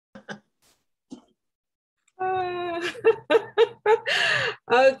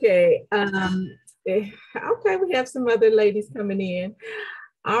Okay. Okay, we have some other ladies coming in.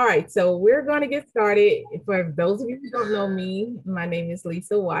 All right, so we're going to get started. For those of you who don't know me, my name is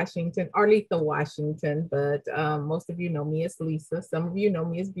Lisa Washington, or Letha Washington, but most of you know me as Lisa. Some of you know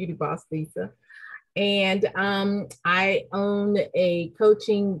me as Beauty Boss Lisa. And I own a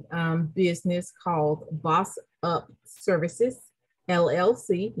coaching business called Boss Up Services,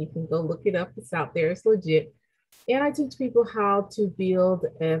 LLC. You can go look it up. It's out there. It's legit. And I teach people how to build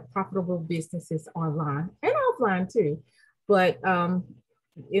profitable businesses online and offline too. But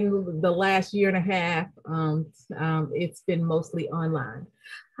in the last year and a half, it's been mostly online.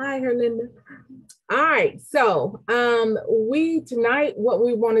 Hi, Herlinda. All right, so we tonight, what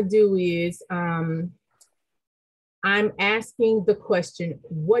we want to do is I'm asking the question,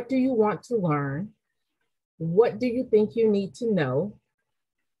 what do you want to learn? What do you think you need to know?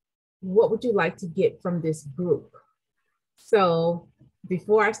 What would you like to get from this group? So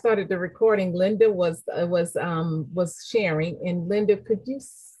before I started the recording, Linda was sharing, and Linda, could you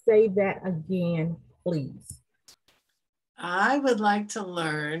say that again, please? I would like to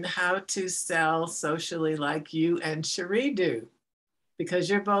learn how to sell socially like you and Cherie do, because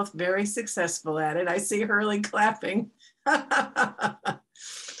you're both very successful at it. I see Hurley clapping.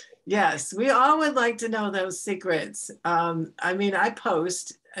 Yes, we all would like to know those secrets. I mean, I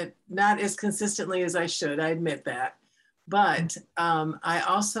post not as consistently as I should, I admit that. But I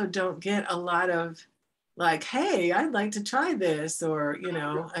also don't get a lot of like, hey, I'd like to try this, or, you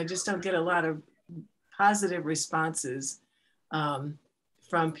know, I just don't get a lot of positive responses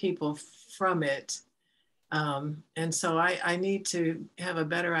from people from it. And so I need to have a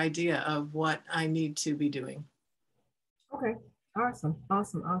better idea of what I need to be doing. Okay, awesome,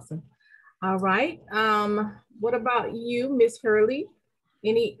 awesome, awesome. All right, what about you, Miss Hurley?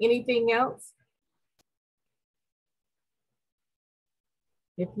 Anything else?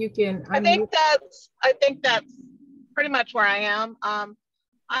 If you can, I think that's pretty much where I am. I'm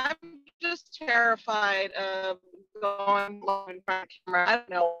just terrified of going in front of camera. I don't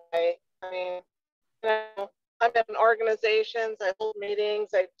know why. I mean, you know, I'm in organizations, I hold meetings,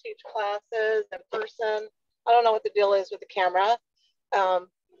 I teach classes in person. I don't know what the deal is with the camera.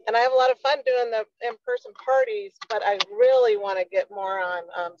 And I have a lot of fun doing the in-person parties, but I really want to get more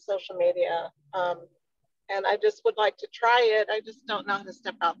on social media. And I just would like to try it. I just don't know how to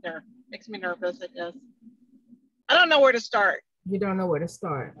step out there. Makes me nervous, I guess. I don't know where to start. You don't know where to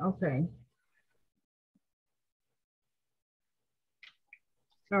start. Okay.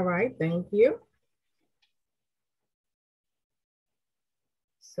 All right, thank you.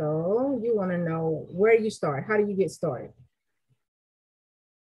 So you want to know where you start. How do you get started?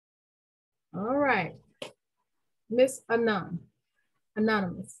 All right. Miss Anonymous.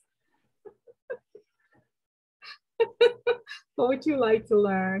 What would you like to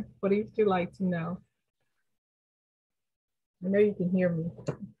learn? What would you like to know? I know you can hear me.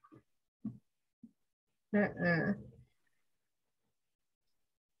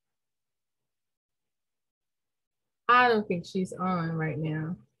 I don't think she's on right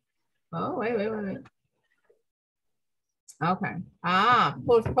now. Oh, wait. Okay.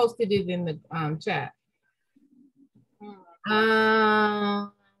 Posted it in the chat.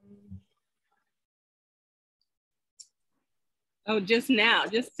 Oh, just now,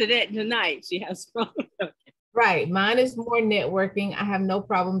 just tonight, she has problems. Right, mine is more networking. I have no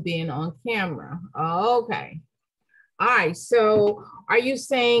problem being on camera. Okay. All right, so are you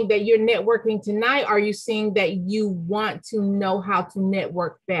saying that you're networking tonight? Or are you saying that you want to know how to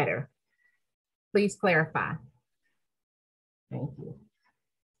network better? Please clarify. Thank you.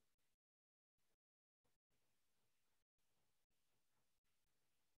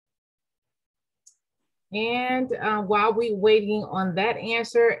 And while we're waiting on that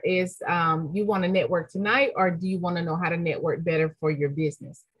answer, is you want to network tonight, or do you want to know how to network better for your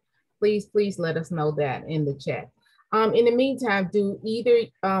business? Please let us know that in the chat. In the meantime, do either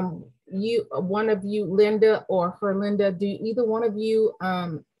one of you, Linda or Herlinda, do either one of you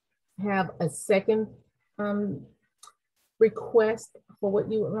have a second request for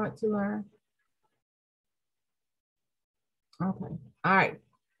what you would like to learn? Okay, all right.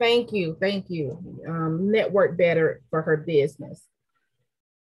 Thank you. Network better for her business.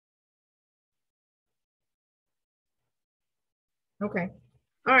 Okay.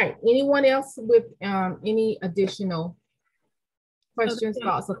 All right. Anyone else with any additional questions,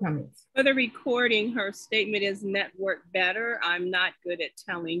 thoughts, or comments? For the recording, her statement is network better. I'm not good at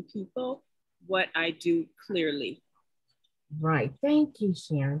telling people what I do clearly. Right. Thank you,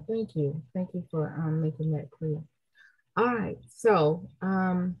 Sharon. Thank you. Thank you for making that clear. All right. So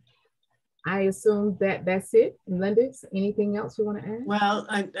I assume that that's it. Linda, anything else you want to add? Well,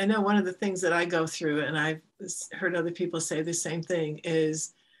 I know one of the things that I go through, and I've heard other people say the same thing,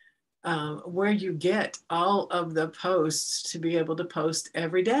 is where you get all of the posts to be able to post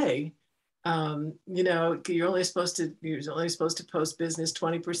every day. You know, you're only supposed to post business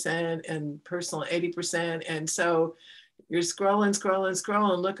 20% and personal 80%. And so you're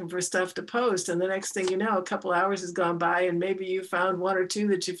scrolling, looking for stuff to post. And the next thing you know, a couple hours has gone by and maybe you found one or two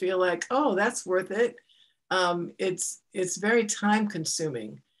that you feel like, oh, that's worth it. It's very time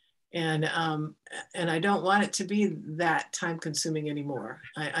consuming. And I don't want it to be that time consuming anymore.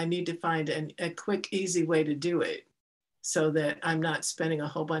 I need to find a quick, easy way to do it so that I'm not spending a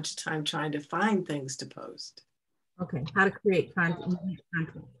whole bunch of time trying to find things to post. Okay, how to create content.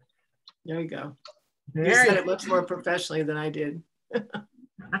 There you go. Very You said it much more professionally than I did. Okay.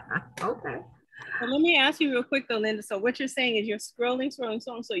 Well, let me ask you real quick though, Linda. So what you're saying is you're scrolling,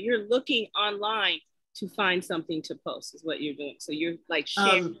 so you're looking online to find something to post is what you're doing. So you're like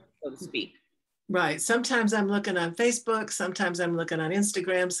sharing, so to speak. Right. Sometimes I'm looking on Facebook. Sometimes I'm looking on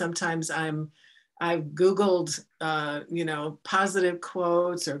Instagram. Sometimes I've Googled, you know, positive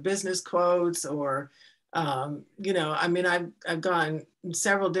quotes or business quotes or, you know, I mean, I've gone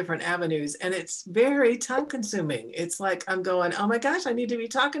several different avenues and it's very time consuming. It's like I'm going, oh my gosh, I need to be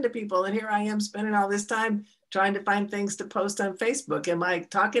talking to people. And here I am spending all this time trying to find things to post on Facebook. Am I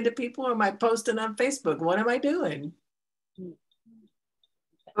talking to people or am I posting on Facebook? What am I doing?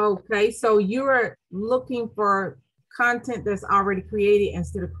 Okay, so you are looking for content that's already created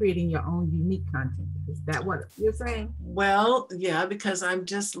instead of creating your own unique content. Is that what you're saying? Well, yeah, because I'm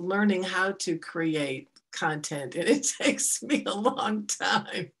just learning how to create content and it takes me a long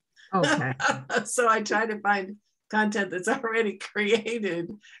time. Okay. So I try to find content that's already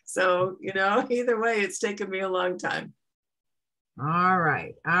created. So, you know, either way, it's taken me a long time. All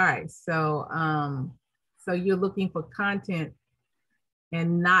right. All right. So, so you're looking for content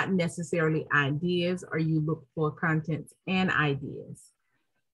and not necessarily ideas, or you look for content and ideas?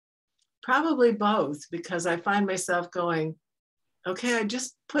 Probably both, because I find myself going, okay, I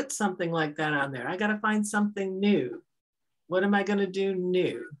just put something like that on there. I got to find something new. What am I going to do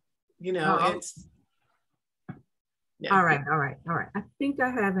new? You know, it's. Yeah. All right, all right, all right. I think I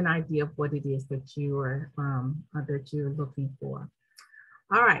have an idea of what it is that you're looking for.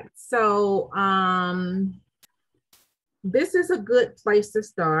 All right, so this is a good place to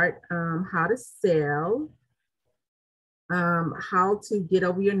start. How to sell, how to get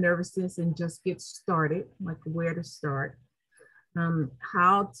over your nervousness and just get started, like where to start,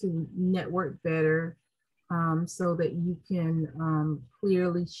 how to network better so that you can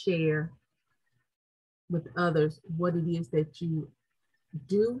clearly share with others what it is that you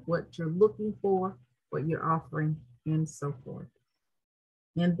do, what you're looking for, what you're offering, and so forth.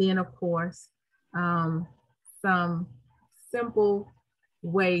 And then, of course, some simple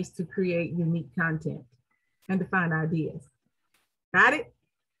ways to create unique content and to find ideas. Got it?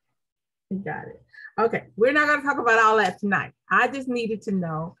 Got it. Okay, we're not going to talk about all that tonight. I just needed to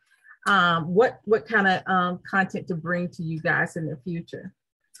know what kind of content to bring to you guys in the future.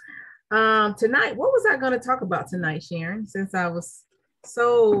 Tonight, what was I going to talk about tonight, Sharon? Since I was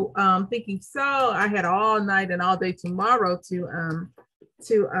so thinking, so I had all night and all day tomorrow to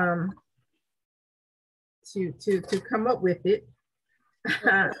come up with it.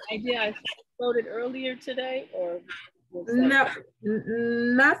 Idea I floated earlier today, or no,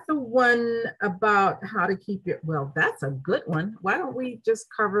 not the one about how to keep it. Well, that's a good one. Why don't we just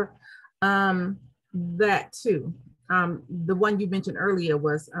cover that too? The one you mentioned earlier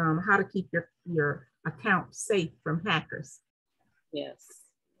was how to keep your account safe from hackers. Yes.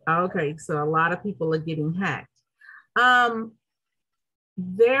 Okay, so a lot of people are getting hacked.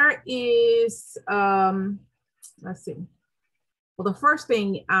 There is, let's see. Well, the first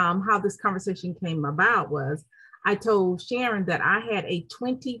thing, how this conversation came about was I told Sharon that I had a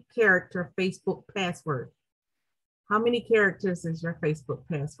 20-character Facebook password. How many characters is your Facebook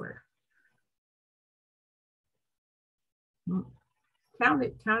password? Count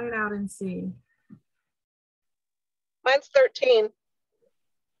it out and see. Mine's 13.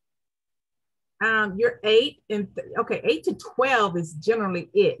 You're 8 and okay, 8 to 12 is generally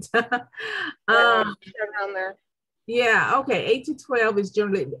it. Around there. Yeah, okay, 8 to 12 is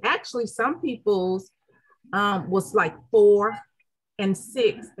generally, actually some people's was like 4 and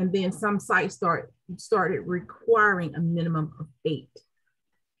 6, and then some sites started requiring a minimum of 8.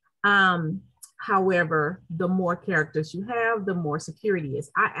 However, the more characters you have, the more security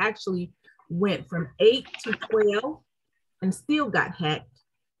is. I actually went from 8 to 12 and still got hacked,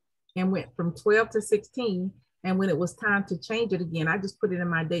 and went from 12 to 16 And when it was time to change it again, I just put it in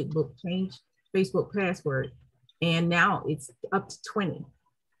my date book, change Facebook password. And now it's up to 20.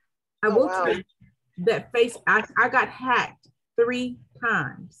 I will tell you that I got hacked 3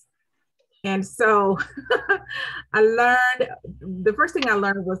 times. And so I learned, the first thing I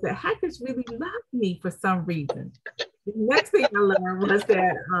learned was that hackers really loved me for some reason. The next thing I learned was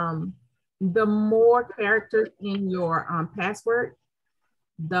that the more characters in your password,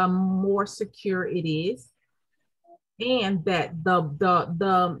 the more secure it is. And that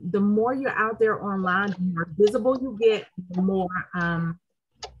the more you're out there online, the more visible you get, the more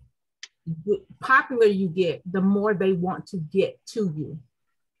popular you get, the more they want to get to you.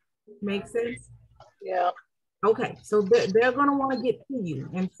 Make sense? Yeah. Okay, so they're going to want to get to you.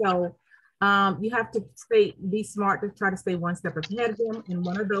 And so you have to be smart to try to stay one step ahead of them. And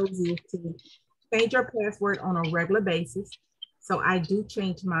one of those is to change your password on a regular basis. So I do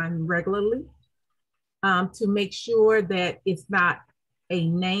change mine regularly to make sure that it's not a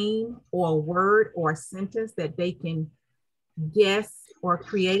name or a word or a sentence that they can guess or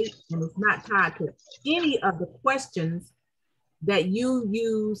create. And it's not tied to any of the questions that you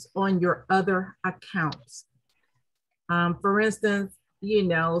use on your other accounts. For instance, you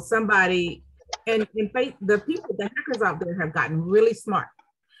know, somebody, and the hackers out there have gotten really smart.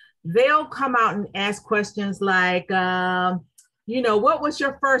 They'll come out and ask questions like, you know, what was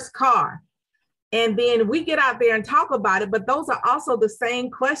your first car? And then we get out there and talk about it, but those are also the same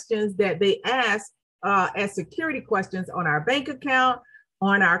questions that they ask as security questions on our bank account,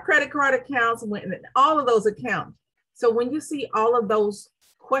 on our credit card accounts, all of those accounts. So when you see all of those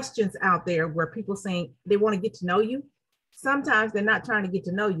questions out there where people saying they want to get to know you, sometimes they're not trying to get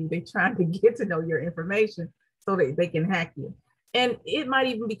to know you. They're trying to get to know your information so that they can hack you. And it might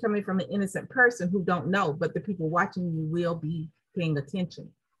even be coming from an innocent person who don't know, but the people watching you will be paying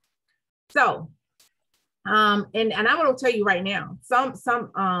attention. So, and I'm going to tell you right now,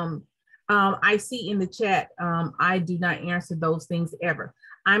 I see in the chat, I do not answer those things ever.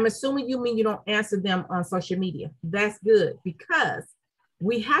 I'm assuming you mean you don't answer them on social media. That's good, because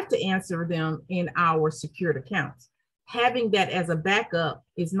we have to answer them in our secured accounts. Having that as a backup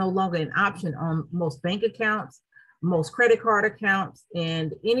is no longer an option on most bank accounts, most credit card accounts,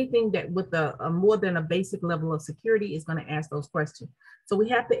 and anything that with a more than a basic level of security is going to ask those questions. So we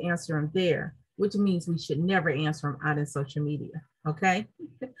have to answer them there, which means we should never answer them out in social media, okay?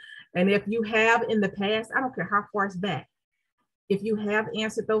 And if you have in the past, I don't care how far it's back, if you have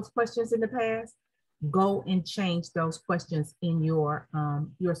answered those questions in the past, go and change those questions in your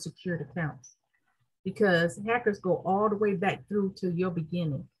secured accounts, because hackers go all the way back through to your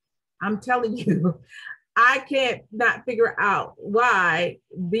beginning. I'm telling you, I can't not figure out why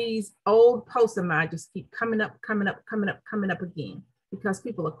these old posts of mine just keep coming up again, because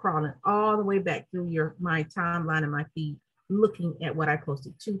people are crawling all the way back through my timeline and my feed, looking at what I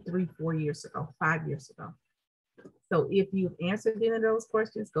posted 2, 3, 4 years ago, 5 years ago. So if you've answered any of those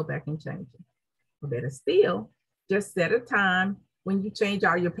questions, go back and change it. Or better still, just set a time when you change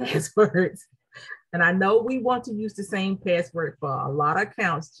all your passwords. And I know we want to use the same password for a lot of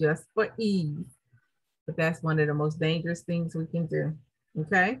accounts just for ease, but that's one of the most dangerous things we can do,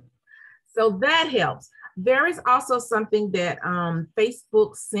 okay? So that helps. There is also something that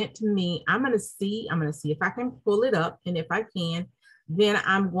Facebook sent to me. I'm gonna see if I can pull it up, and if I can, then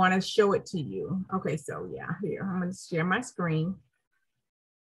I'm going to show it to you. Okay, so yeah, here, I'm going to share my screen.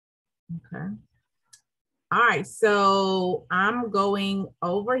 Okay. All right, so I'm going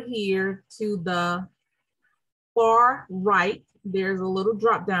over here to the far right. There's a little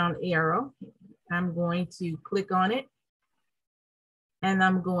drop down arrow. I'm going to click on it, and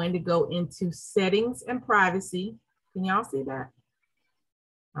I'm going to go into settings and privacy. Can y'all see that?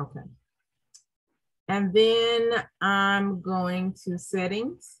 Okay. And then I'm going to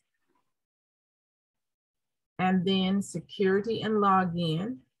settings, and then security and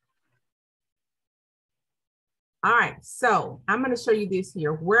login. All right, so I'm going to show you this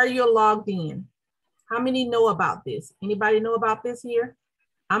here, where you're logged in. How many know about this? Anybody know about this here?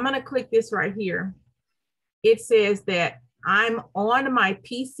 I'm going to click this right here. It says that I'm on my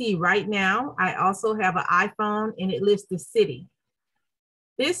PC right now. I also have an iPhone, and it lists the city.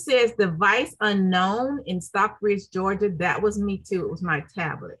 This says device unknown in Stockbridge, Georgia. That was me too. It was my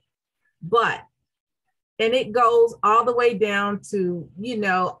tablet. And it goes all the way down to, you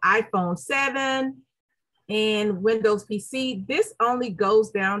know, iPhone 7 and Windows PC. This only goes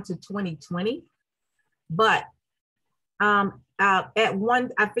down to 2020. But at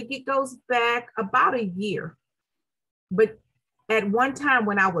one, I think it goes back about a year. But at one time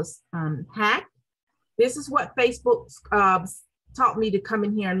when I was hacked, this is what Facebook taught me to come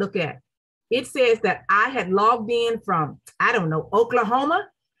in here and look at. it says that I had logged in from, I don't know, Oklahoma.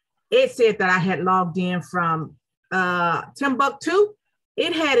 It said that I had logged in from Timbuktu.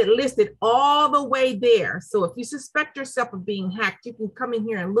 It had it listed all the way there. So if you suspect yourself of being hacked, you can come in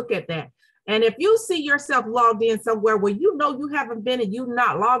here and look at that. And if you see yourself logged in somewhere where you know you haven't been and you're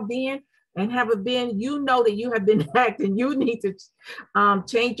not logged in and haven't been, you know that you have been hacked and you need to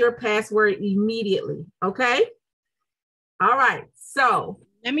change your password immediately. Okay. All right. So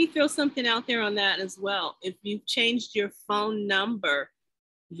let me throw something out there on that as well. If you've changed your phone number,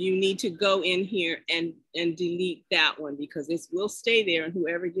 you need to go in here and delete that one, because it will stay there, and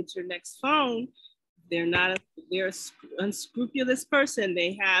whoever gets your next phone, they're an unscrupulous person.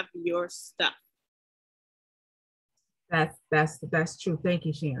 They have your stuff. That's true. Thank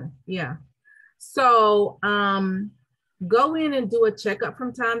you, Sharon. Yeah. So go in and do a checkup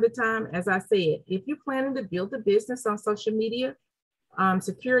from time to time. As I said, if you're planning to build a business on social media,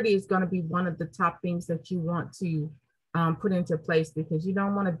 security is going to be one of the top things that you want to put into place, because you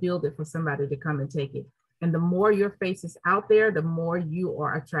don't want to build it for somebody to come and take it. And the more your face is out there, the more you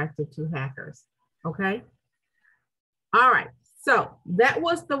are attracted to hackers. Okay. All right. So that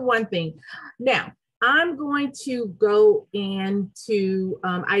was the one thing. Now I'm going to go into,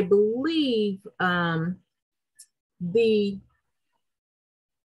 I believe, the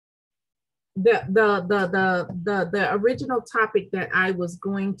original topic that I was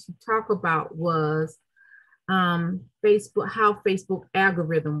going to talk about was Facebook, how Facebook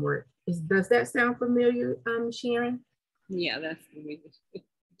algorithm works. Does that sound familiar, Sharon? Yeah, that's we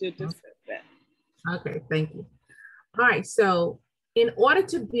did discuss that. Okay, thank you. All right, so in order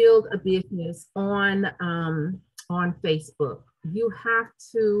to build a business on Facebook, you have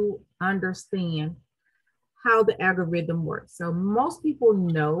to understand how the algorithm works. So most people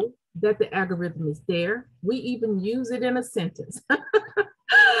know that the algorithm is there. We even use it in a sentence.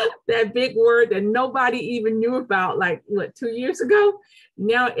 That big word that nobody even knew about, like what, 2 years ago?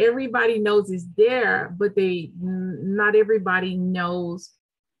 Now everybody knows it's there, but not everybody knows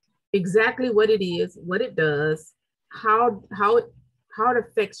exactly what it is, what it does, how it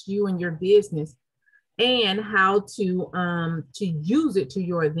affects you and your business, and how to use it to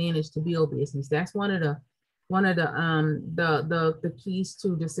your advantage to build business. That's one of the keys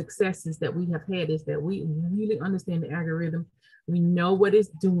to the successes that we have had, is that we really understand the algorithm. We know what it's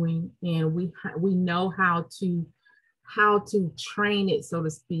doing, and we know how to train it, so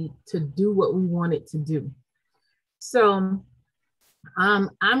to speak, to do what we want it to do. So I'm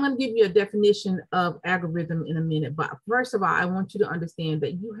going to give you a definition of algorithm in a minute, but first of all, I want you to understand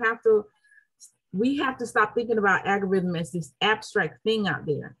that we have to stop thinking about algorithm as this abstract thing out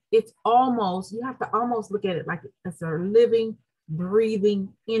there. It's almost, you have to almost look at it like it's a living,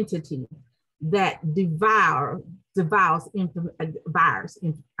 breathing entity that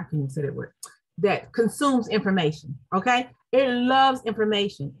that consumes information. Okay, it loves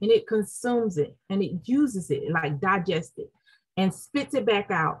information and it consumes it and it uses it, like digests it and spits it back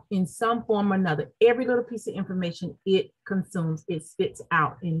out in some form or another. Every little piece of information it consumes, it spits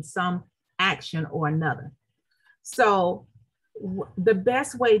out in some action or another. So the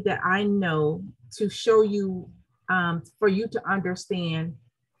best way that I know to show you, for you to understand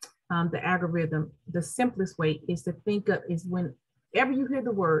the algorithm, the simplest way is to think of is whenever you hear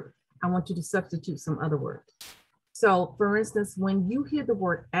the word, I want you to substitute some other word. So for instance, when you hear the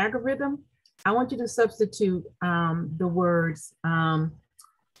word algorithm, I want you to substitute the words, Lord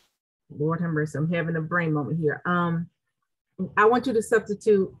have mercy, I'm having a brain moment here. I want you to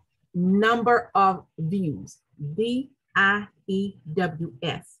substitute number of views, VIEWS.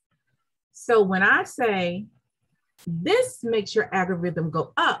 So when I say this makes your algorithm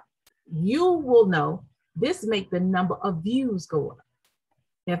go up, you will know this makes the number of views go up.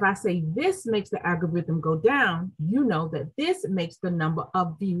 If I say this makes the algorithm go down, you know that this makes the number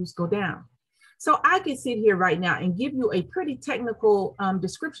of views go down. So I can sit here right now and give you a pretty technical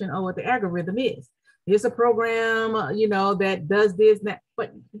description of what the algorithm is. It's a program, that does this, that,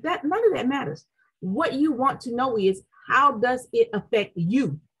 but none of that matters. What you want to know is, how does it affect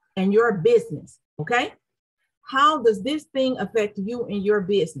you and your business? Okay. How does this thing affect you and your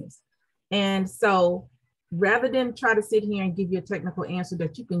business? And so rather than try to sit here and give you a technical answer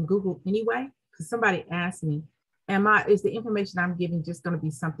that you can Google anyway, because somebody asked me, is the information I'm giving just going to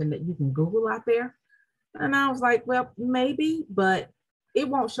be something that you can Google out there? And I was like, well, maybe, but it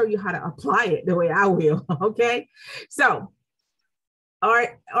won't show you how to apply it the way I will. Okay. So,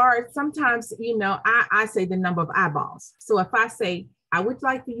 or sometimes, I say the number of eyeballs. So if I say, I would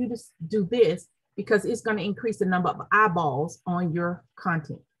like for you to do this because it's going to increase the number of eyeballs on your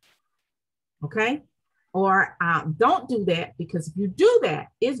content. Okay. or don't do that, because if you do that,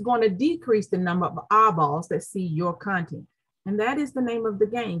 it's going to decrease the number of eyeballs that see your content. And that is the name of the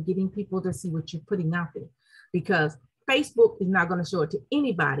game, getting people to see what you're putting out there, because Facebook is not going to show it to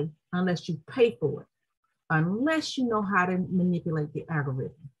anybody unless you pay for it, unless you know how to manipulate the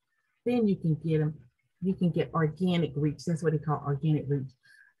algorithm. Then you can get them. You can get organic reach. That's what they call organic reach.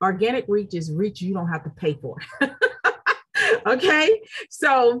 Organic reach is reach you don't have to pay for. Okay,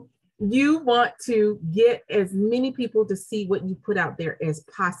 so you want to get as many people to see what you put out there as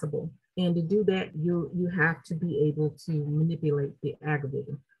possible. And to do that, you have to be able to manipulate the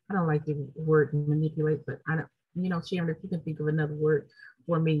algorithm. I don't like the word manipulate, but I don't, you know, Sharon, if you can think of another word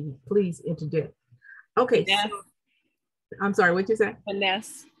for me, please interject. Okay. So, I'm sorry, what you say?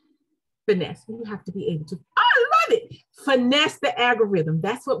 Finesse. Finesse. You have to be able to, I love it. Finesse the algorithm.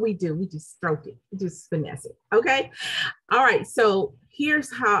 That's what we do. We just stroke it. We just finesse it. Okay. All right. So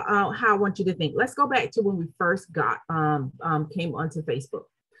here's how I want you to think. Let's go back to when we first got came onto Facebook.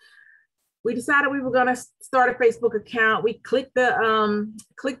 We decided we were going to start a Facebook account. We clicked the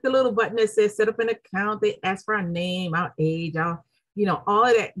little button that says set up an account. They ask for our name, our age, our, you know, all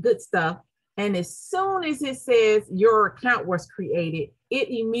of that good stuff. And as soon as it says your account was created, it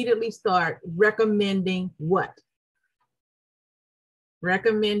immediately starts recommending what?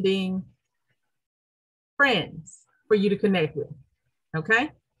 Recommending friends for you to connect with.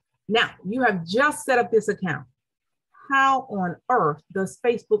 Okay. Now you have just set up this account. How on earth does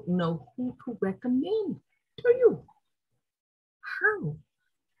Facebook know who to recommend to you? How?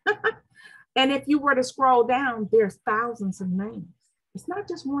 And if you were to scroll down, there's thousands of names. It's not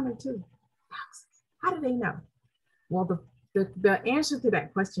just one or two. Thousands. How do they know? Well, the answer to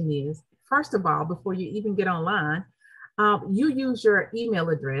that question is, first of all, before you even get online, you use your email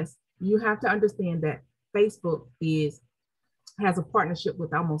address. You have to understand that Facebook has a partnership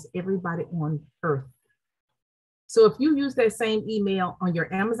with almost everybody on earth. So if you use that same email on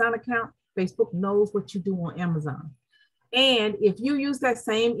your Amazon account, Facebook knows what you do on Amazon. And if you use that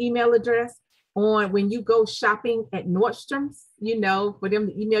same email address on when you go shopping at Nordstrom's, you know, for them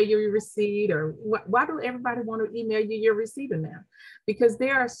to email you your receipt, or why do everybody want to email you your receipt now? Because they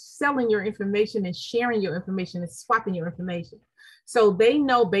are selling your information and sharing your information and swapping your information. So they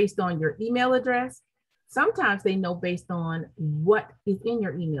know based on your email address. Sometimes they know based on what is in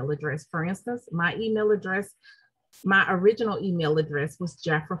your email address. For instance, my email address, my original email address was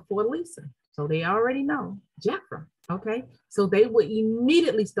Jafra for Lisa. So they already know Jafra. Okay. So they would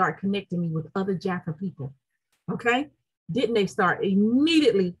immediately start connecting me with other Jafra people. Okay. Didn't they start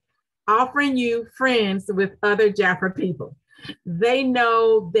immediately offering you friends with other Jafra people? They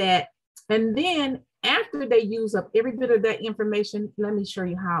know that. And then after they use up every bit of that information, let me show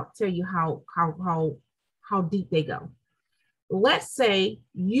you tell you how deep they go. Let's say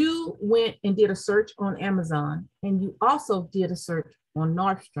you went and did a search on Amazon, and you also did a search on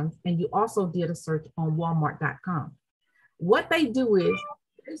Nordstrom's, and you also did a search on Walmart.com. What they do is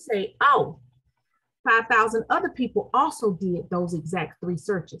they say, oh, 5,000 other people also did those exact 3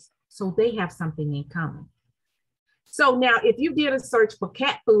 searches. So they have something in common. So now if you did a search for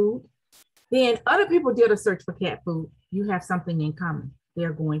cat food, then other people did a search for cat food, you have something in common.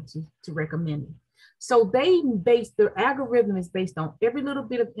 They're going to recommend it. So their algorithm is based on every little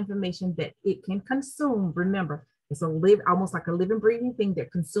bit of information that it can consume. Remember, it's almost like a living, breathing thing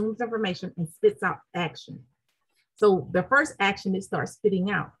that consumes information and spits out action. So the first action it starts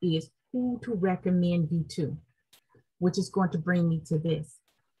spitting out is who to recommend you to, which is going to bring me to this.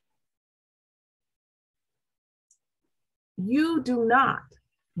 You do not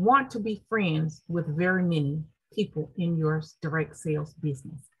want to be friends with very many people in your direct sales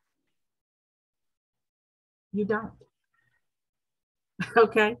business. You don't.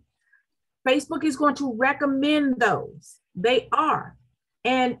 Okay. Facebook is going to recommend those. They are.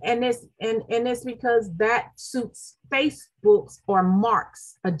 And it's because that suits Facebook's or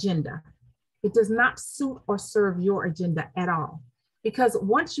Mark's agenda. It does not suit or serve your agenda at all. Because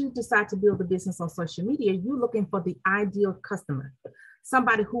once you decide to build a business on social media, you're looking for the ideal customer,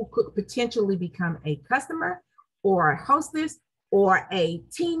 somebody who could potentially become a customer or a hostess or a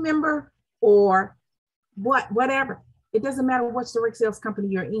team member or whatever. It doesn't matter what direct sales company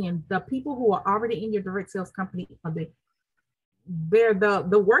you're in. The people who are already in your direct sales company they're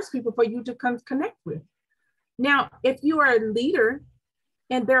the worst people for you to connect with. Now, if you are a leader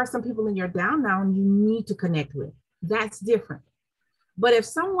and there are some people in your downline you need to connect with, that's different. But if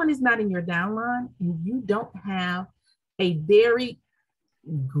someone is not in your downline and you don't have a very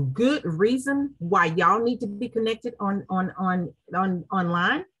good reason why y'all need to be connected online,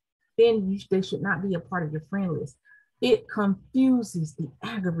 then they should not be a part of your friend list. It confuses the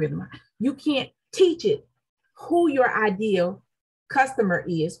algorithm. You can't teach it who your ideal customer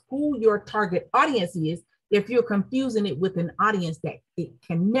is, who your target audience is, if you're confusing it with an audience that it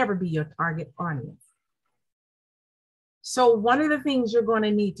can never be your target audience. So one of the things you're going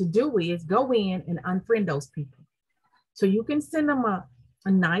to need to do is go in and unfriend those people. So you can send them a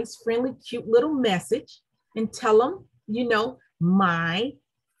nice, friendly, cute little message and tell them, you know, my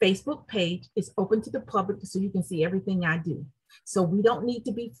Facebook page is open to the public so you can see everything I do. So we don't need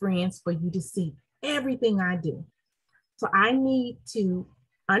to be friends for you to see everything I do. So I need to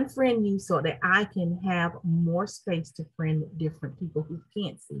unfriend you so that I can have more space to friend different people who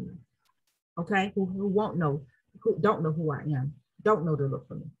can't see me. Okay, who won't know, who don't know who I am, don't know to look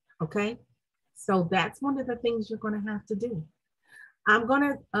for me. Okay, so that's one of the things you're going to have to do. I'm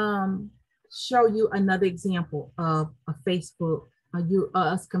going to show you another example of a Facebook,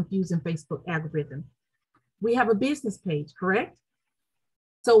 us confusing Facebook algorithm. We have a business page, correct?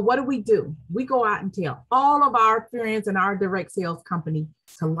 So what do? We go out and tell all of our friends in our direct sales company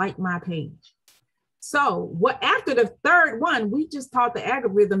to like my page. So what after the third one, we just taught the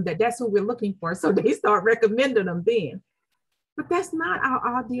algorithm that that's who we're looking for. So they start recommending them then. But that's not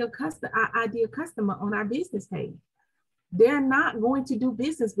our ideal customer on our business page. They're not going to do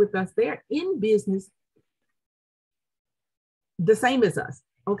business with us. They're in business the same as us,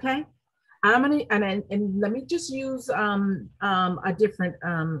 okay? I'm gonna, and let me just use a different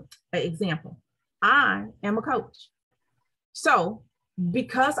example. I am a coach. So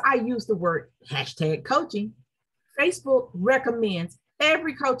because I use the word #coaching, Facebook recommends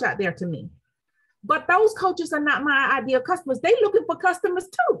every coach out there to me. But those coaches are not my ideal customers. They're looking for customers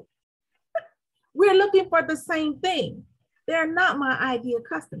too. We're looking for the same thing. They're not my ideal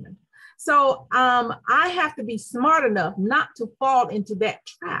customer. So I have to be smart enough not to fall into that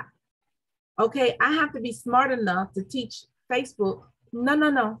trap. Okay, I have to be smart enough to teach Facebook,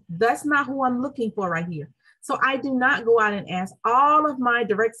 no, that's not who I'm looking for right here. So I do not go out and ask all of my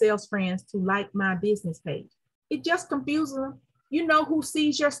direct sales friends to like my business page. It just confuses them. You know who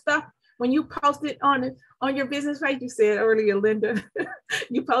sees your stuff when you post it on your business page? You said earlier, Linda,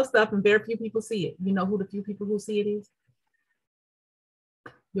 you post stuff and very few people see it. You know who the few people who see it is?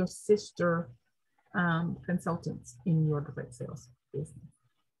 Your sister consultants in your direct sales business.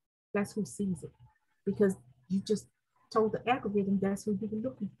 That's who sees it, because you just told the algorithm that's who you're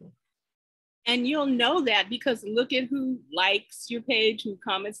looking for. And you'll know that because look at who likes your page, who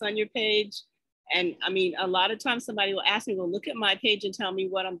comments on your page. And I mean, a lot of times somebody will ask me, well, look at my page and tell me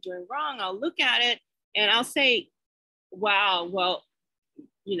what I'm doing wrong. I'll look at it and I'll say, wow, well,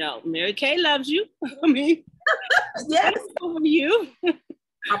 you know, Mary Kay loves you. I mean, yes, over you.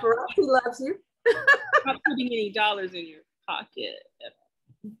 Paparazzi loves you. Not putting any dollars in your pocket.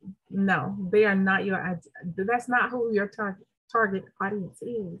 No, they are not your, that's not who your target audience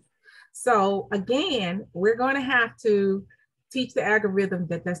is. So again, we're going to have to teach the algorithm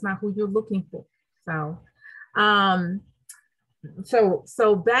that that's not who you're looking for. So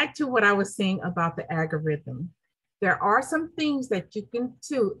back to what I was saying about the algorithm. There are some things that you can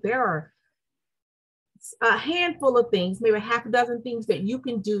do. There are a handful of things, maybe half a dozen things that you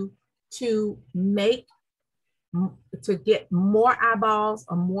can do to get more eyeballs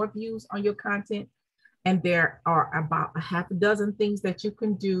or more views on your content. And there are about a half a dozen things that you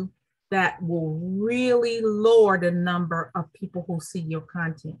can do that will really lower the number of people who see your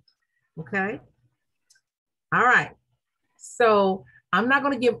content. Okay. All right. So I'm not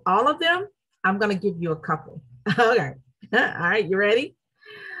going to give all of them. I'm going to give you a couple. Okay. All right. You ready?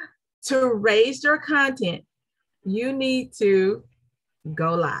 To raise your content, you need to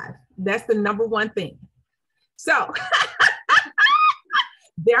go live. That's the number one thing. So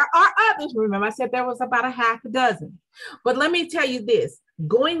there are others. Remember, I said there was about a half a dozen. But let me tell you this: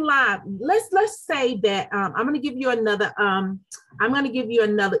 going live. Let's say that I'm going to give you another. I'm going to give you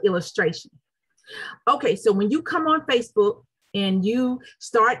another illustration. Okay, so when you come on Facebook and you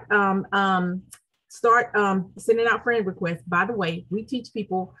start sending out friend requests. By the way, we teach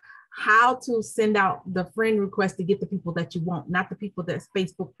people how to send out the friend request to get the people that you want, not the people that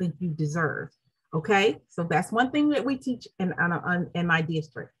Facebook think you deserve. Okay, so that's one thing that we teach in my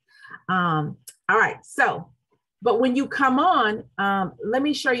district. All right, so, but when you come on, let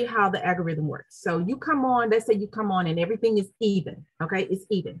me show you how the algorithm works. So you come on, let's say you come on and everything is even, okay, it's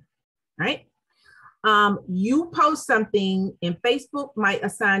even, right? You post something and Facebook might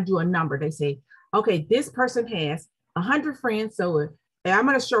assign you a number. They say, okay, this person has 100 friends, so I'm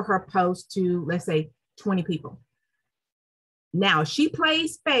gonna show her post to, let's say, 20 people. Now, if she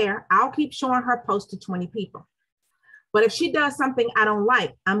plays fair, I'll keep showing her post to 20 people. But if she does something I don't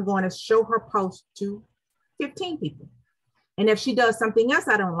like, I'm going to show her post to 15 people. And if she does something else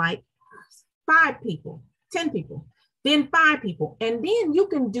I don't like, 5 people, 10 people, then 5 people. And then you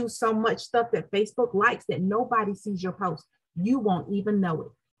can do so much stuff that Facebook likes that nobody sees your post. You won't even know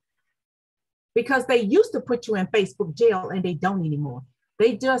it. Because they used to put you in Facebook jail and they don't anymore.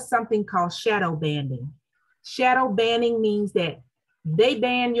 They do something called shadow banning. Shadow banning means that they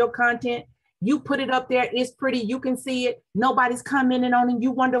ban your content. You put it up there, it's pretty, you can see it. Nobody's commenting on it.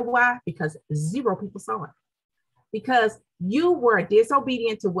 You wonder why? Because 0 people saw it. Because you were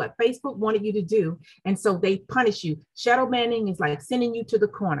disobedient to what Facebook wanted you to do. And so they punish you. Shadow banning is like sending you to the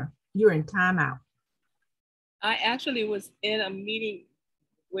corner. You're in timeout. I actually was in a meeting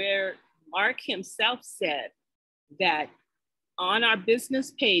where Mark himself said that on our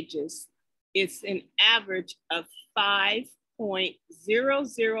business pages, it's an average of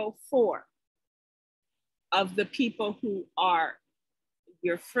 5.004 of the people who are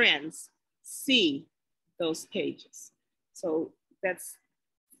your friends see those pages. So that's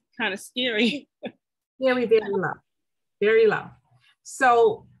kind of scary. Very, very low, very low.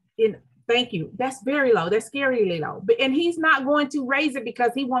 So thank you. That's very low. That's scarily low. But and he's not going to raise it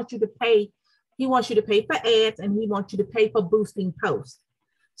because he wants you to pay. He wants you to pay for ads and he wants you to pay for boosting posts.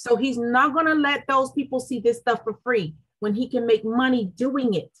 So he's not going to let those people see this stuff for free when he can make money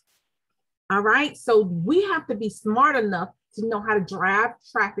doing it. All right. So we have to be smart enough to know how to drive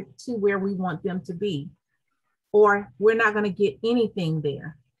traffic to where we want them to be, or we're not going to get anything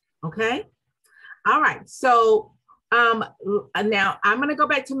there. Okay. All right. So now I'm going to go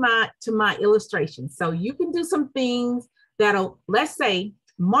back to my illustration. So you can do some things that'll, let's say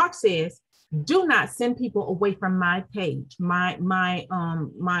Mark says, do not send people away from my page, my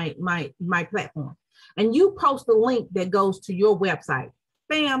platform. And you post a link that goes to your website.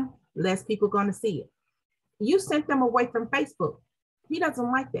 Bam, less people going to see it. You sent them away from Facebook. He doesn't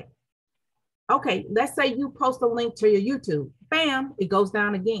like that. Okay, let's say you post a link to your YouTube. Bam, it goes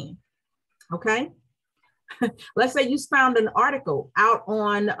down again. Okay. Let's say you found an article out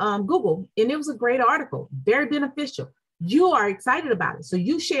on Google and it was a great article, very beneficial. You are excited about it. So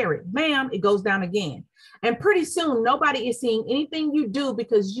you share it, bam, it goes down again. And pretty soon, nobody is seeing anything you do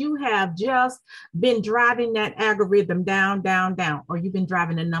because you have just been driving that algorithm down, down, down, or you've been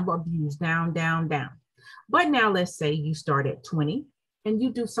driving the number of views down, down, down. But now let's say you start at 20 and you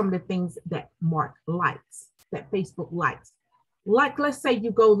do some of the things that Mark likes, that Facebook likes. Like, let's say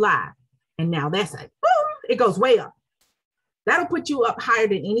you go live and now that's like, boom, it goes way up. That'll put you up higher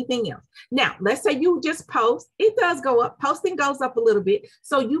than anything else. Now, let's say you just post, it does go up, posting goes up a little bit.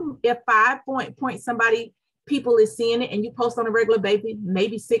 So you, if 5 point somebody, people is seeing it and you post on a regular basis,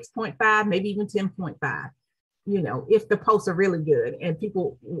 maybe 6.5, maybe even 10.5, you know, if the posts are really good and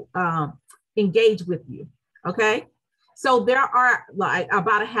people engage with you, okay? So there are like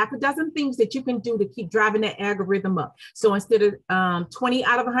about a half a dozen things that you can do to keep driving that algorithm up. So instead of 20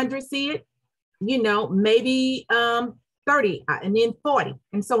 out of 100 see it, you know, maybe 30 and then 40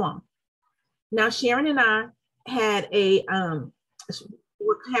 and so on. Now, Sharon and I had we're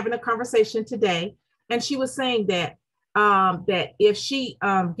having a conversation today, and she was saying that that if she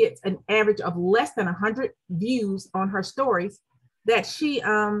gets an average of less than 100 views on her stories, that she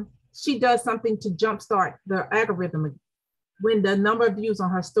does something to jumpstart the algorithm when the number of views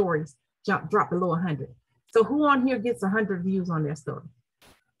on her stories drop below 100. So who on here gets 100 views on their story?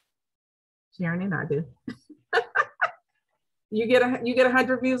 Sharon and I do. You get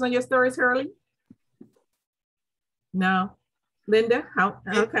 100 views on your stories, Hurley? No. Linda, how?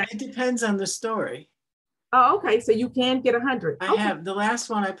 Okay. It depends on the story. Oh, okay. So you can get 100. I have, the last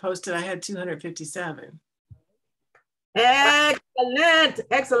one I posted, I had 257. Excellent,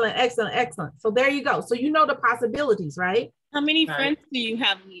 excellent, excellent, excellent. So there you go. So you know the possibilities, right? How many friends do you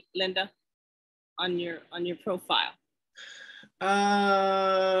have, Linda, on your profile?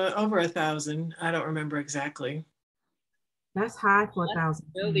 Over 1,000. I don't remember exactly. That's high for 1,000.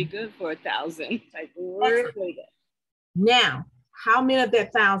 Really good for 1,000. Like really good. Now, how many of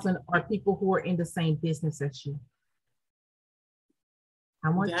that 1,000 are people who are in the same business as you? I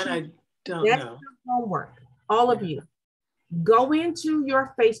want that you. I don't know. Your homework. All of you, go into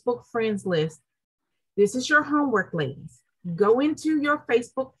your Facebook friends list. This is your homework, ladies. Go into your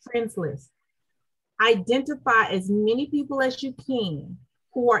Facebook friends list. Identify as many people as you can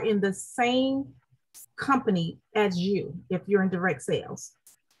who are in the same company as you, if you're in direct sales,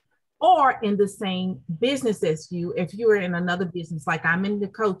 or in the same business as you, if you're in another business, like I'm in the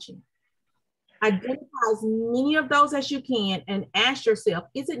coaching. Identify as many of those as you can and ask yourself,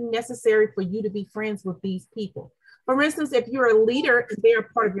 is it necessary for you to be friends with these people? For instance, if you're a leader and they're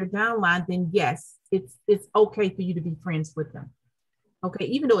part of your downline, then yes, it's okay for you to be friends with them. Okay,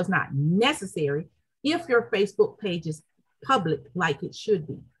 even though it's not necessary, if your Facebook page is public like it should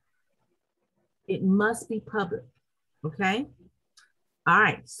be. It must be public, okay? All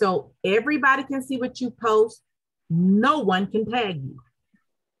right, so everybody can see what you post. No one can tag you.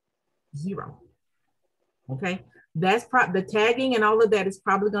 0. Okay, that's the tagging and all of that is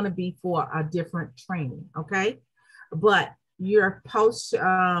probably going to be for a different training. Okay, but your post,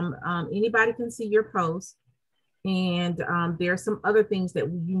 anybody can see your post, and there are some other things that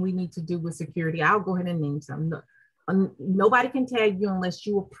we need to do with security. I'll go ahead and name some. Nobody can tag you unless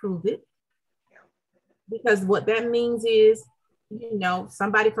you approve it, because what that means is, you know,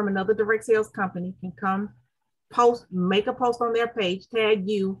 somebody from another direct sales company can come make a post on their page, tag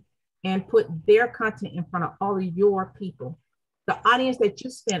you, and put their content in front of all of your people. The audience that you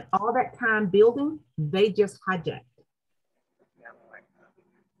spent all that time building, they just hijacked.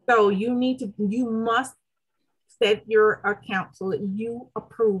 So you must set your account so that you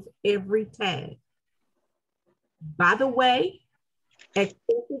approve every tag. By the way,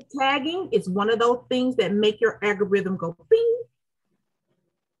 excessive tagging is one of those things that make your algorithm go bing.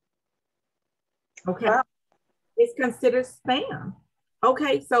 Okay. Wow. It's considered spam.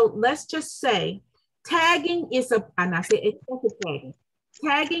 Okay, so let's just say tagging is and I say excessive tagging.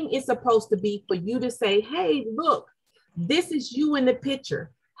 Tagging is supposed to be for you to say, hey, look, this is you in the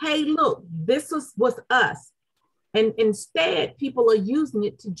picture. Hey, look, this was us. And instead, people are using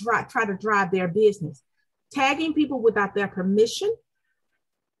it to try to drive their business. Tagging people without their permission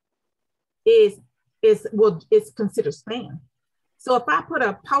is considered spam. So if I put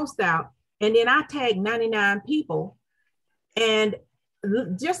a post out and then I tag 99 people and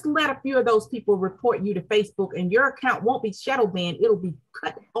just let a few of those people report you to Facebook, and your account won't be shadow banned, it'll be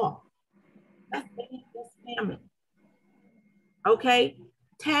cut off. That's spamming. Okay,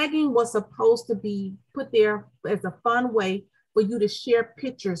 tagging was supposed to be put there as a fun way for you to share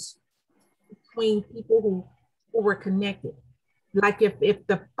pictures between people who were connected. Like if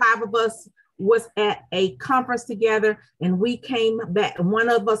the 5 of us was at a conference together and we came back, one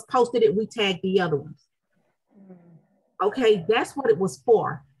of us posted it, we tagged the other ones. Okay, that's what it was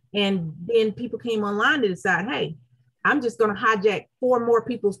for. And then people came online to decide, hey, I'm just going to hijack 4 more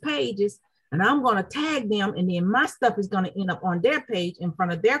people's pages and I'm going to tag them. And then my stuff is going to end up on their page in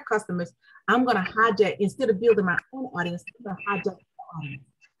front of their customers. I'm going to hijack, instead of building my own audience, I'm going to hijack the audience.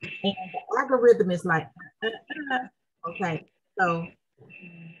 And the algorithm is like, okay, so,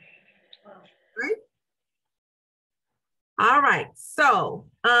 right? All right, so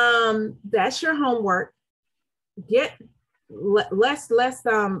that's your homework.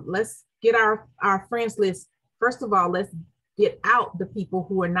 Let's get our friends list. First of all, let's get out the people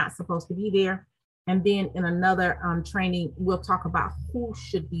who are not supposed to be there. And then in another training, we'll talk about who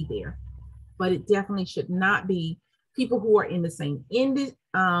should be there. But it definitely should not be people who are in the same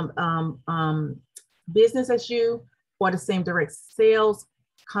business as you or the same direct sales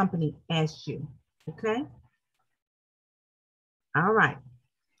company as you. Okay. All right.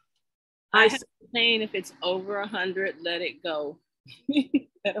 I have a saying, if it's over 100, let it go.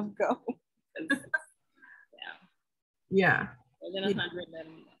 Let them go. Yeah. More than 100, let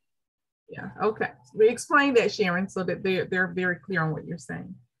them go. Yeah. Okay. So we explain that, Sharon, so that they're very clear on what you're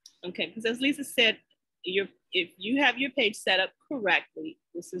saying. Okay. Because as Lisa said, if you have your page set up correctly,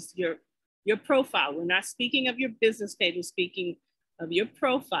 this is your profile. We're not speaking of your business page. We're speaking of your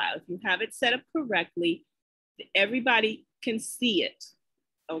profile. If you have it set up correctly, everybody can see it.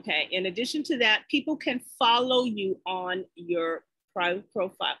 Okay. In addition to that, people can follow you on your private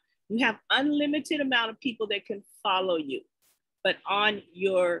profile. You have unlimited amount of people that can follow you, but on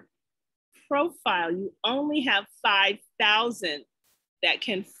your profile, you only have 5,000 that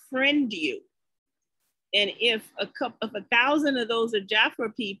can friend you. And if 1,000 of those are Jaffa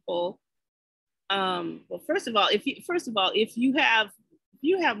people, well, first of all, if you have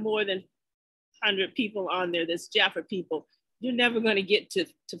more than 100 people on there that's Jaffa people, you're never going to get to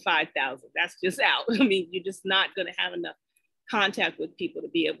 5,000. That's just out. I mean, you're just not going to have enough contact with people to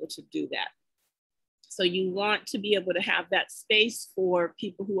be able to do that. So you want to be able to have that space for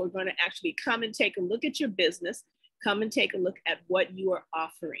people who are going to actually come and take a look at your business, come and take a look at what you are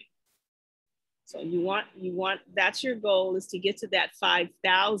offering. So you want that's your goal, is to get to that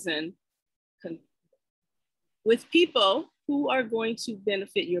 5,000 with people who are going to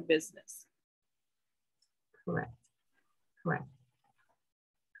benefit your business. Correct.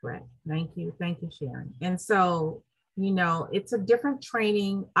 Thank you, Sharon. And so, you know, it's a different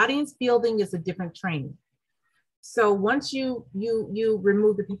training. Audience building is a different training. So once you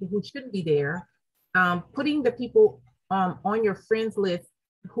remove the people who shouldn't be there, putting the people on your friends list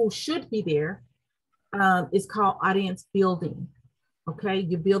who should be there is called audience building. Okay,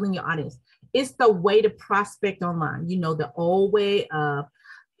 you're building your audience. It's the way to prospect online. You know, the old way of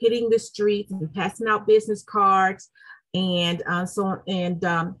hitting the streets and passing out business cards and so on. And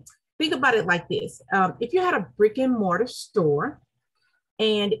think about it like this. If you had a brick and mortar store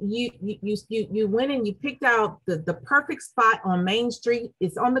and you went and you picked out the perfect spot on Main Street,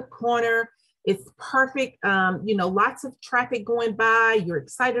 it's on the corner, it's perfect, lots of traffic going by, you're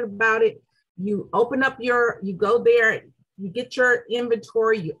excited about it, you open up you go there, you get your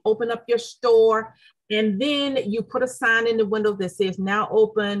inventory, you open up your store, and then you put a sign in the window that says now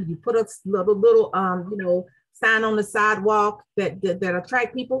open. You put a little sign on the sidewalk that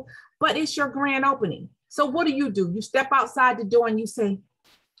attract people, but it's your grand opening. So what do? You step outside the door and you say,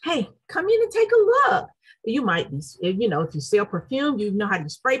 hey, come in and take a look. You might be, if you sell perfume, you know how to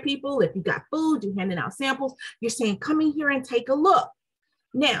spray people. If you got food, you're handing out samples. You're saying, come in here and take a look.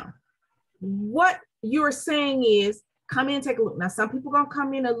 Now, what you're saying is, come in and take a look. Now, some people are going to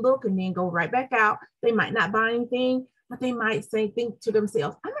come in and look and then go right back out. They might not buy anything, but they might think to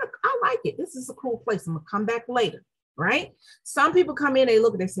themselves, I like it. This is a cool place. I'm going to come back later, right? Some people come in, they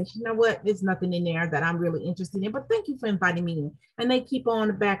look, they say, you know what? There's nothing in there that I'm really interested in, but thank you for inviting me in. And they keep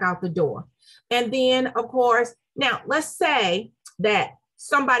on back out the door. And then, of course, now let's say that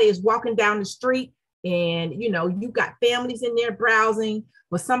somebody is walking down the street and, you've got families in there browsing,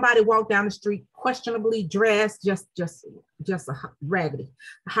 but somebody walked down the street questionably dressed, just a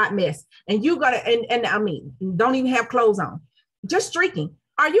hot mess. And you gotta, and I mean, don't even have clothes on, just streaking.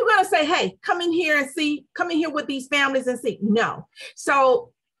 Are you gonna say, hey, come in here and see, come in here with these families and see? No.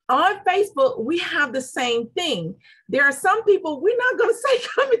 So on Facebook, we have the same thing. There are some people we're not gonna say,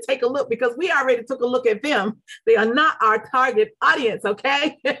 come and take a look, because we already took a look at them. They are not our target audience,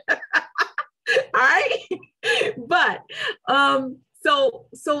 okay? All right. But so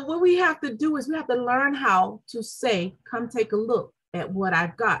what we have to do is we have to learn how to say, come take a look at what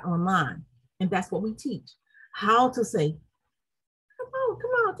I've got online. And that's what we teach. How to say,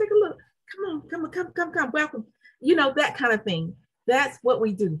 come on, take a look. Come, welcome. That kind of thing. That's what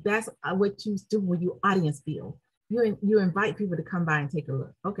we do. That's what you do when you audience build. You invite people to come by and take a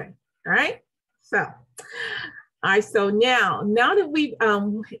look. Okay. All right. So, all right, so now that we,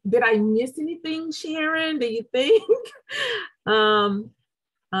 did I miss anything, Sharon? Do you think?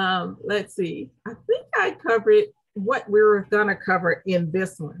 Let's see. I think I covered what we were gonna cover in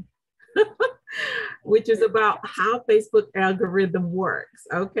this one, which is about how Facebook algorithm works,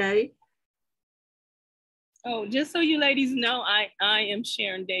 okay? Oh, just so you ladies know, I am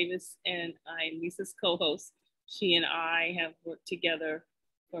Sharon Davis and I'm Lisa's co-host. She and I have worked together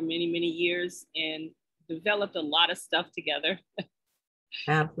for many, many years and developed a lot of stuff together.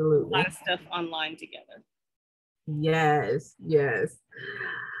 Absolutely. A lot of stuff online together. Yes.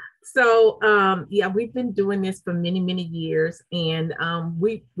 So yeah, we've been doing this for many, many years, and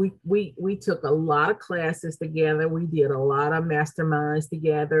we took a lot of classes together. We did a lot of masterminds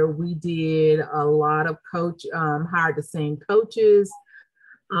together. We did a lot of hired the same coaches.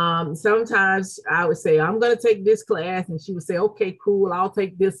 Sometimes I would say, I'm going to take this class, and she would say, okay, cool, I'll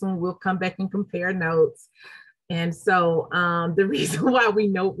take this one. We'll come back and compare notes. And so the reason why we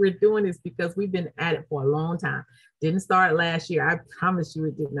know what we're doing is because we've been at it for a long time. Didn't start last year. I promise you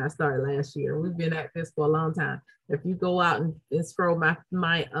it did not start last year. We've been at this for a long time. If you go out and scroll my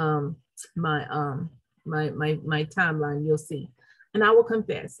timeline, you'll see. And I will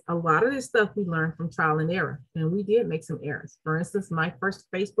confess, a lot of this stuff we learned from trial and error, and we did make some errors. For instance, my first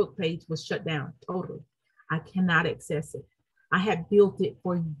Facebook page was shut down totally. I cannot access it. I had built it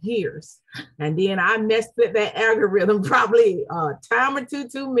for years, and then I messed with that algorithm probably a time or two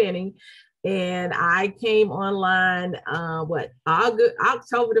too many. And I came online, October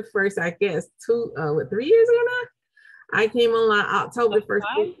the 1st, I guess, 3 years ago now? I came online October 1st.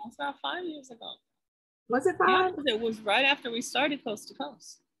 That's about 5 years ago. Was it 5? Yeah, it was right after we started Coast to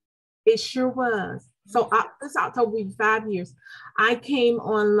Coast. It sure was. So this October will be 5 years. I came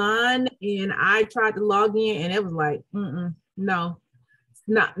online and I tried to log in, and it was like, no,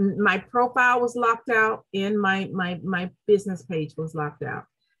 not. My profile was locked out, and my business page was locked out.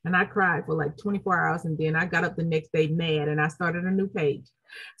 And I cried for like 24 hours, and then I got up the next day mad, and I started a new page.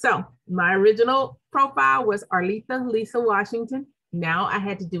 So my original profile was Arletha Lisa Washington. Now I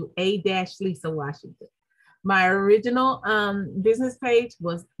had to do A-Lisa Washington. My original business page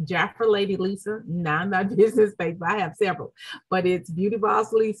was Jaffa Lady Lisa. Now my business page, but I have several, but it's Beauty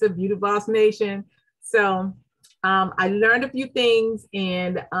Boss Lisa, Beauty Boss Nation. So I learned a few things,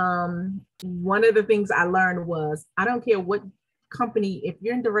 and one of the things I learned was, I don't care what company, if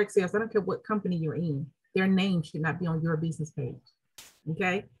you're in direct sales, I don't care what company you're in, their name should not be on your business page.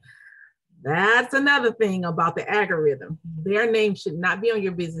 Okay. That's another thing about the algorithm. Their name should not be on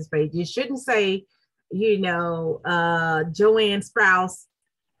your business page. It shouldn't say, Joanne Sprouse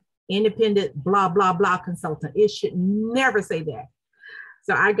independent blah, blah, blah consultant. It should never say that.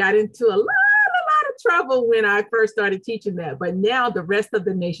 So I got into a lot of trouble when I first started teaching that, but now the rest of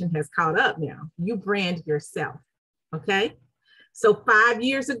the nation has caught up now. You brand yourself, okay? So 5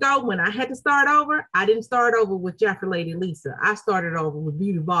 years ago, when I had to start over, I didn't start over with Jaffer Lady Lisa. I started over with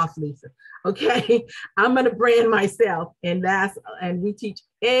Beauty Boss Lisa. Okay, I'm gonna brand myself, and we teach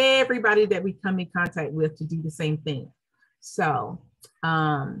everybody that we come in contact with to do the same thing. So,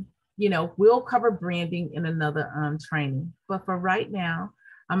 you know, we'll cover branding in another training. But for right now,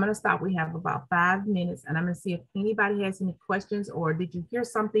 I'm gonna stop. We have about 5 minutes, and I'm gonna see if anybody has any questions, or did you hear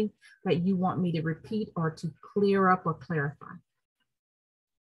something that you want me to repeat or to clear up or clarify?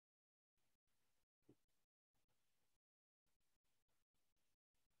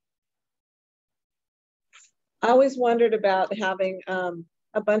 I always wondered about having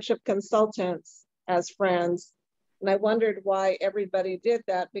a bunch of consultants as friends. And I wondered why everybody did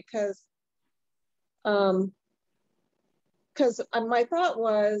that, because my thought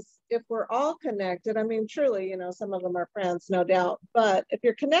was, if we're all connected, I mean, truly, you know, some of them are friends, no doubt, but if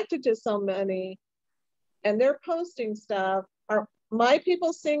you're connected to so many and they're posting stuff, are my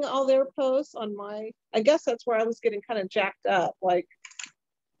people seeing all their posts on I guess that's where I was getting kind of jacked up. Like,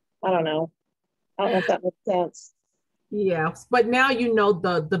 I don't know if that makes sense. Yeah, but now you know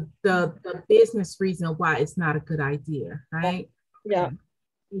the business reason why it's not a good idea, right? Yeah.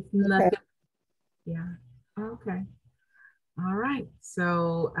 It's nothing. Okay. Yeah. Okay. All right.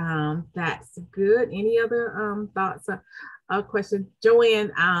 So that's good. Any other thoughts or questions?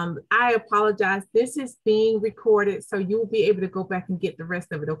 Joanne, I apologize. This is being recorded, so you'll be able to go back and get the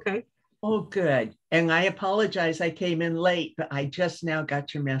rest of it, okay? Oh, good. And I apologize. I came in late, but I just now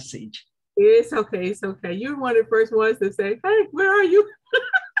got your message. It's okay. It's okay. You're one of the first ones to say, hey, where are you?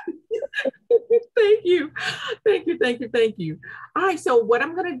 Thank you. Thank you. Thank you. Thank you. All right. So what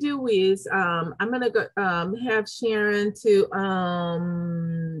I'm going to do is I'm going to go have Sharon to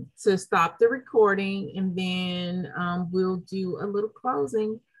stop the recording, and then we'll do a little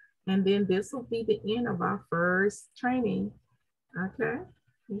closing, and then this will be the end of our first training. Okay.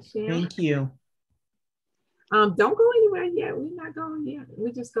 Thank you. Don't go anywhere yet. We're not going yet.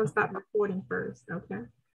 We're just going to stop recording first. Okay.